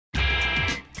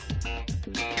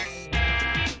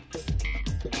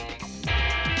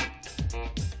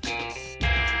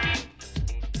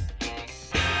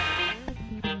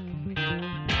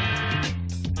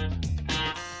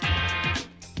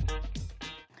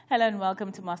Hello and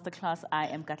welcome to Masterclass. I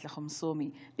am Katlego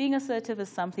Msomi. Being assertive is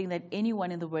something that anyone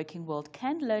in the working world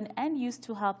can learn and use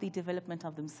to help the development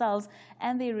of themselves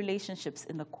and their relationships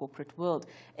in the corporate world.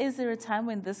 Is there a time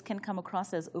when this can come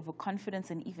across as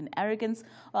overconfidence and even arrogance?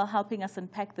 While helping us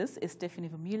unpack this is Stephanie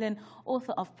Vermeulen,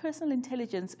 author of Personal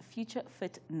Intelligence, Future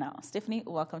Fit Now. Stephanie,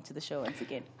 welcome to the show once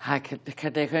again. Hi,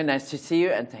 Katlego. Nice to see you,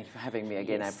 and thank you for having me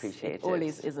again. Yes, I appreciate it.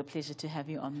 Always is a pleasure to have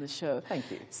you on the show.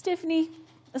 Thank you. Stephanie,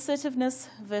 assertiveness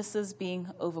versus being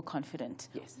overconfident.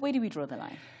 Yes. Where do we draw the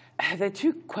line? They're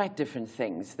two quite different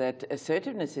things. That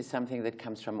assertiveness is something that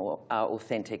comes from our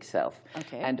authentic self.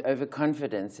 Okay. And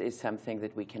overconfidence is something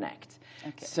that we can act.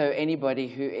 Okay. So anybody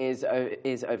who is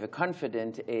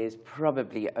overconfident is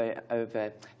probably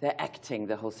they're acting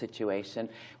the whole situation,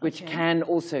 which can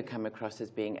also come across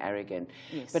as being arrogant.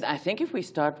 Yes. But I think if we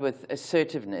start with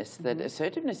assertiveness, that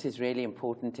assertiveness is really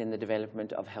important in the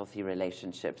development of healthy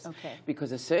relationships. Okay.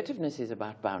 Because assertiveness is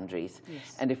about boundaries.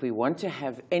 Yes. And if we want to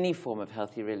have any form of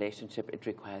healthy relationship, it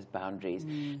requires boundaries.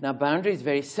 Now, boundaries,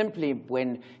 very simply,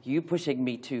 when you're pushing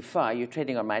me too far, you're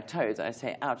treading on my toes, I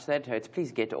say, ouch, that hurts,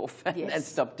 please get off and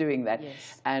stop doing that.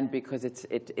 Yes. And because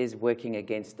it is working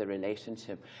against the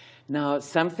relationship. Now,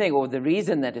 the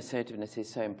reason that assertiveness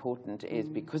is so important is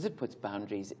because it puts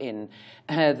boundaries in,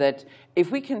 that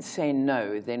if we can say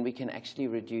no, then we can actually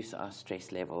reduce our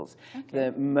stress levels.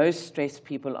 Okay. The most stressed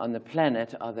people on the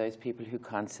planet are those people who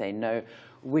can't say no,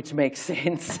 which makes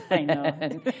sense. I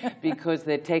know. Because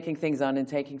they're taking things on and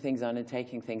taking things on and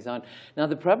taking things on. Now,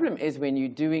 the problem is when you're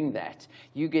doing that,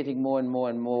 you're getting more and more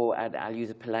and more, and I'll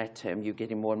use a polite term, you're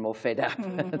getting more and more fed up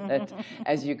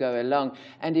as you go along.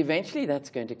 And eventually that's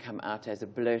going to come out as a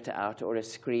blurt out or a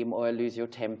scream or a lose your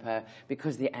temper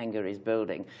because the anger is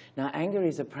building. Now, anger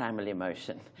is a primal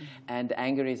emotion. And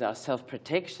anger is our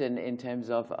self-protection in terms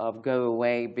of go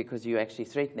away because you're actually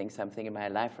threatening something in my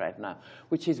life right now,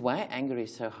 which is why anger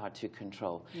is so hard to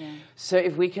control. Yeah. So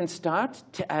if we can start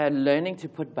learning to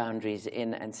put boundaries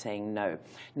in and saying no.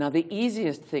 Now, the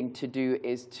easiest thing to do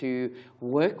is to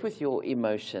work with your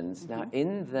emotions. Now,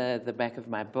 in the back of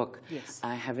my book,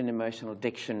 I have an emotional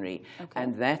dictionary. Okay.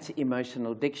 And that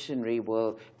emotional dictionary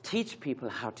will teach people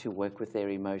how to work with their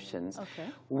emotions. Okay.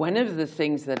 One of the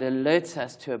things that alerts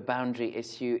us to a boundary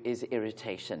issue is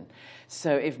irritation.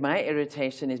 So if my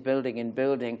irritation is building and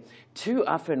building, too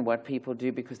often what people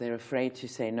do, because they're afraid to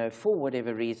say no for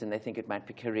whatever reason, they think it might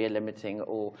be career limiting,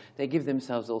 or they give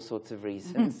themselves all sorts of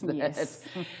reasons.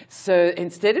 So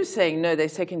instead of saying no, they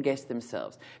second guess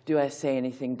themselves. Do I say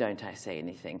anything? Don't I say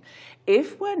anything?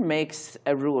 If one makes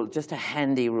a rule, just a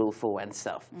handy rule for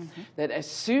oneself, that as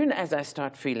soon as I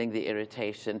start feeling the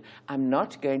irritation, I'm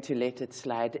not going to let it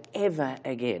slide ever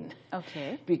again.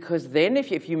 Okay. Because then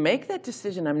if you make that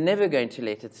decision, I'm never going to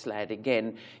let it slide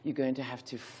again, you're going to have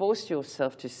to force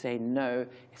yourself to say no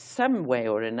some way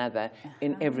or another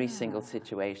in every single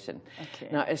situation. Okay.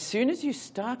 Now, as soon as you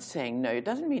start saying no, it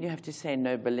doesn't mean you have to say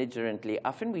no belligerently.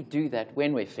 Often we do that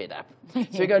when we're fed up.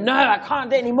 So we go, no, I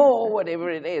can't anymore, or whatever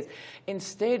it is.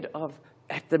 Instead of,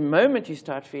 at the moment you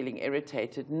start feeling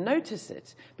irritated, notice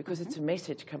it, because it's a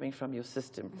message coming from your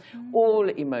system. All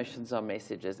emotions are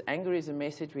messages. Anger is a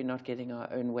message. We're not getting our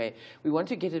own way. We want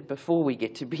to get it before we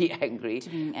get to be angry,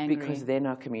 because then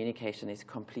our communication is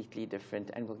completely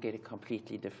different and we'll get a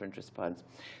completely different response.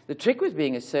 The trick with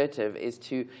being assertive is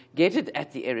to get it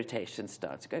at the irritation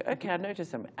starts. Go, okay, I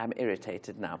notice I'm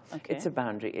irritated now. Okay. It's a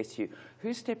boundary issue.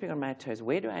 Who's stepping on my toes?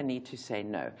 Where do I need to say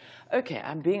no? Okay,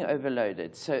 I'm being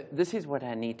overloaded. So this is what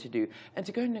I need to do, and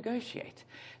to go and negotiate.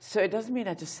 So it doesn't mean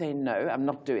I just say no, I'm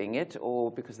not doing it,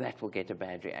 or because that will get a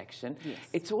bad reaction. Yes.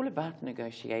 It's all about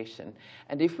negotiation.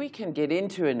 And if we can get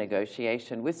into a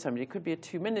negotiation with somebody, it could be a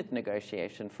 2-minute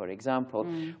negotiation, for example,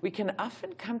 we can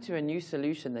often come to a new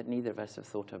solution that neither of us have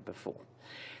thought of before.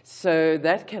 So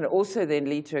that can also then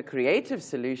lead to a creative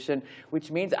solution, which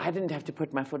means I didn't have to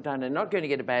put my foot down and not going to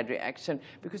get a bad reaction,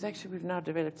 because actually we've now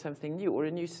developed something new, or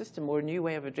a new system, or a new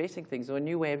way of addressing things, or a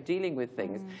new way of dealing with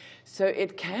things. So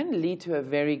it can lead to a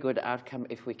very good outcome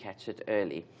if we catch it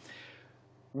early.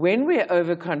 When we're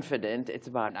overconfident, it's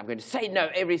about, I'm going to say no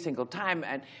every single time.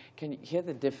 And can you hear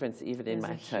the difference even in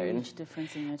my tone? There's a huge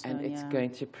difference in your tone, and it's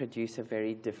going to produce a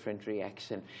very different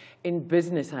reaction. In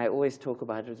business, I always talk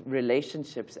about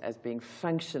relationships as being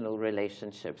functional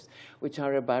relationships, which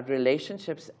are about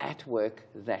relationships at work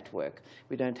that work.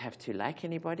 We don't have to like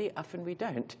anybody. Often we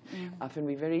don't. Often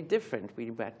we're very different.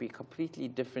 We might be completely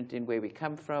different in where we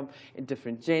come from, in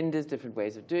different genders, different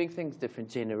ways of doing things, different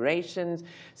generations.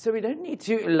 So we don't need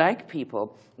to like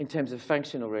people in terms of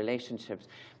functional relationships,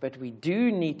 but we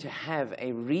do need to have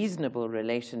a reasonable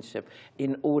relationship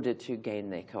in order to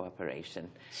gain their cooperation.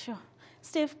 Sure.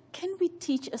 Steph, can we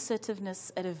teach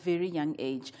assertiveness at a very young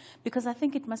age? Because I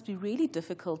think it must be really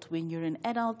difficult when you're an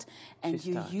adult and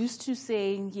you're used to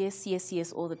saying yes, yes,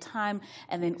 yes all the time,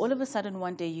 and then all of a sudden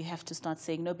one day you have to start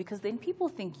saying no, because then people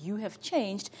think you have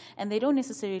changed and they don't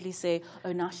necessarily say,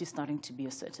 oh, now she's starting to be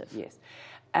assertive. Yes.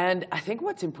 And I think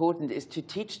what's important is to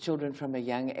teach children from a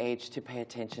young age to pay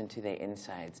attention to their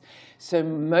insides. So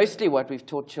mostly what we've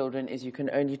taught children is you can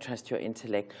only trust your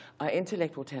intellect. Our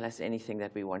intellect will tell us anything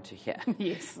that we want to hear.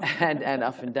 Yes. and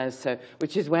often does so,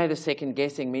 which is why the second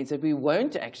guessing means that we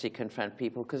won't actually confront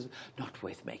people because not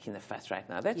worth making the fuss right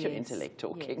now. That's your intellect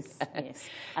talking. Yes, yes.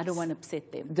 I don't want to upset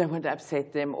them. Don't want to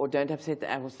upset them, or don't upset the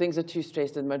animals. Things are too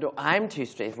stressed at the moment, or I'm too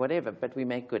stressed, whatever, but we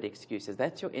make good excuses.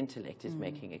 That's your intellect is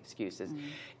making excuses.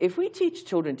 If we teach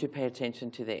children to pay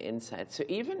attention to their insides, so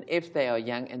even if they are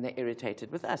young and they're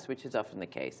irritated with us, which is often the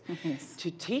case, to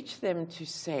teach them to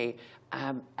say,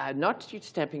 not you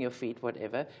stamping your feet,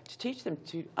 whatever, to teach them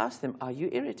to ask them, are you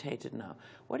irritated now?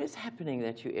 What is happening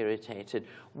that you're irritated?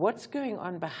 What's going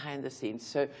on behind the scenes?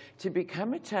 So to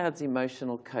become a child's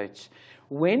emotional coach,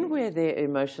 when we're their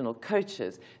emotional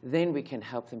coaches, then we can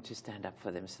help them to stand up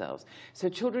for themselves. So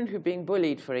children who are being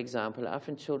bullied, for example, are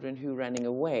often children who are running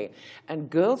away. And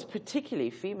girls, particularly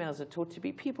females, are taught to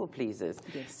be people pleasers.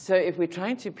 Yes. So if we're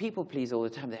trying to people please all the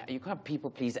time, you can't people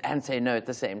please and say no at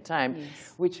the same time,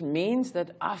 which means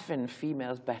that often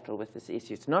females battle with this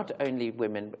issue. It's not only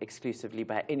women exclusively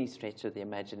by any stretch of the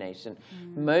imagination.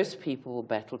 Most people will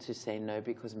battle to say no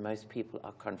because most people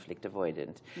are conflict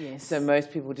avoidant. Yes. So most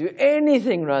people do anything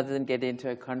rather than get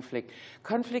into a conflict.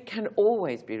 Conflict can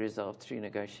always be resolved through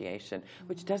negotiation,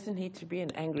 which doesn't need to be an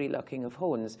angry locking of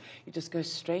horns. You just go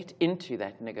straight into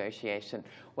that negotiation.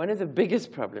 One of the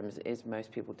biggest problems is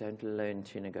most people don't learn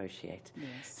to negotiate.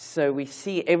 Yes. So we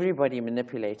see everybody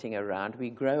manipulating around.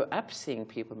 We grow up seeing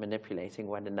people manipulating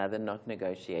one another, not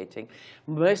negotiating.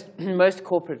 Most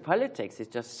corporate politics is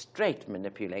just straight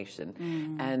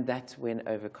manipulation, and that's when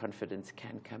overconfidence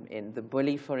can come in. The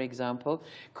bully, for example,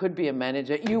 could be a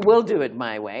manager. You will do it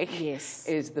my way. Yes.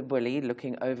 Is the bully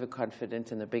looking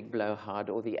overconfident and the big blowhard,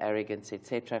 or the arrogance,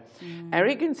 etc.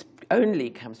 Arrogance only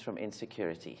comes from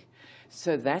insecurity.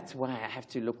 So that's why I have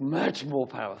to look much more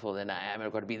powerful than I am.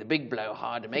 I've got to be the big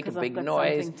blowhard and make a big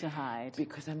noise. Something to hide.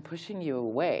 Because I'm pushing you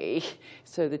away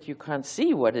so that you can't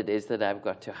see what it is that I've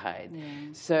got to hide. Yeah.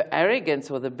 So arrogance,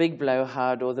 or the big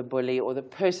blowhard, or the bully, or the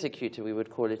persecutor, we would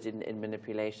call it in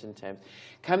manipulation terms,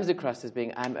 comes across as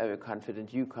being, I'm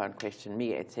overconfident, you can't question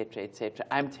me, etc., etc.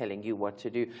 I'm telling you what to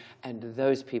do. And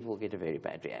those people get a very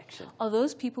bad reaction. Are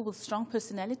those people with strong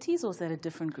personalities, or is that a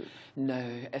different group? No,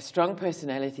 a strong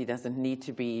personality doesn't need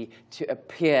to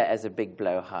appear as a big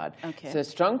blowhard. Okay. So a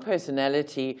strong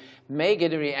personality may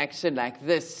get a reaction like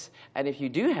this, and if you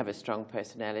do have a strong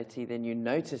personality, then you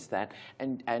notice that,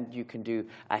 and you can do,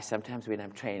 sometimes when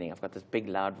I'm training, I've got this big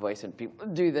loud voice, and people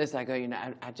do this, I go,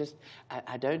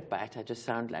 I don't bite, I just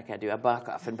sound like I do, I bark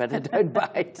often, but I don't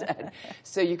bite. And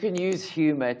so you can use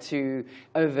humor to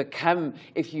overcome,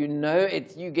 if you know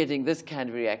it's you getting this kind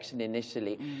of reaction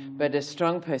initially, but a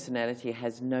strong personality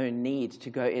has no need to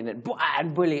go in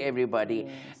and bully everybody,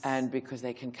 and because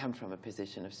they can come from a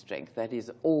position of strength. That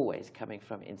is always coming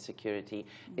from insecurity,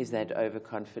 is that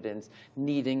overconfidence,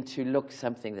 needing to look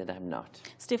something that I'm not.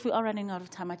 Steph, we are running out of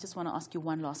time. I just want to ask you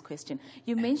one last question.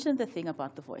 You mentioned the thing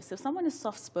about the voice. If someone is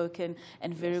soft-spoken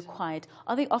and very quiet,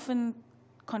 are they often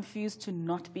confused to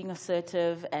not being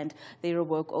assertive and they're a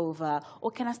work over, or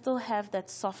can I still have that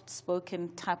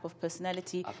soft-spoken type of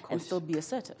personality and still be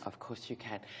assertive? Of course you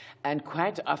can. And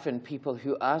quite often people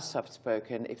who are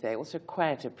soft-spoken, if they're also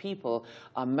quieter people,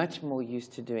 are much more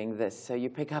used to doing this. So you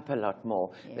pick up a lot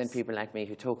more than people like me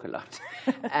who talk a lot.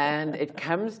 And it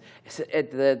comes,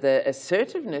 the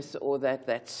assertiveness, or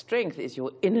that strength, is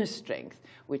your inner strength,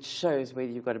 which shows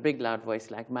whether you've got a big loud voice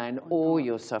like mine or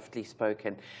you're softly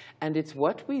spoken. And it's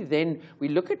what we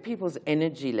look at people's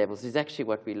energy levels is actually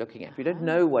what we're looking at. We don't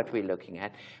know what we're looking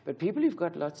at, but people who've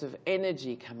got lots of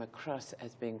energy come across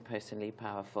as being personally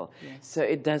powerful. Yes. So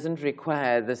it doesn't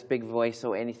require this big voice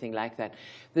or anything like that.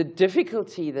 The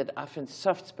difficulty that often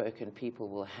soft-spoken people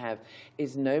will have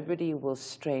is nobody will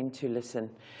strain to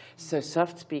listen. So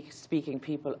soft-speaking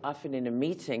people, often in a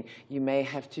meeting, you may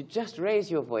have to just raise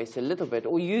your voice a little bit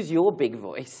or use your big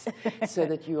voice so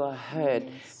that you are heard,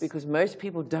 because most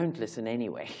people don't listen anyway.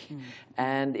 anyway.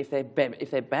 And if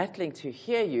they're battling to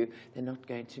hear you, they're not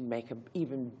going to make an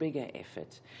even bigger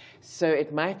effort. So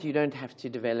you don't have to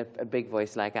develop a big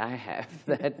voice like I have.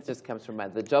 That just comes from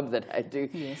the job that I do.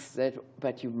 Yes.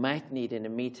 But you might need in a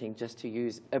meeting just to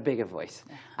use a bigger voice.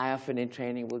 I often in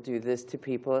training will do this to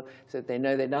people so that they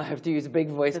know they now have to use a big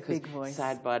voice, because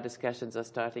sidebar discussions are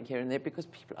starting here and there, because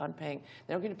people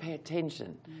they're not going to pay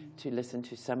attention to listen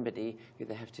to somebody who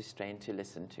they have to strain to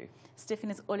listen to.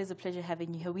 Stephen, it's always a pleasure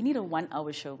having you here. We need a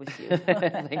 1-hour show with you.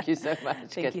 Thank you so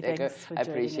much. Thanks for joining I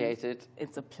appreciate it.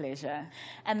 It's a pleasure.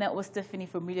 And that was Stephanie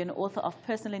Vermeulen, author of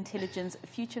Personal Intelligence,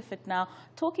 Future Fit Now,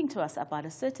 talking to us about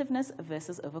assertiveness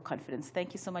versus overconfidence.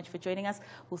 Thank you so much for joining us.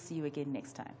 We'll see you again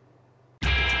next time.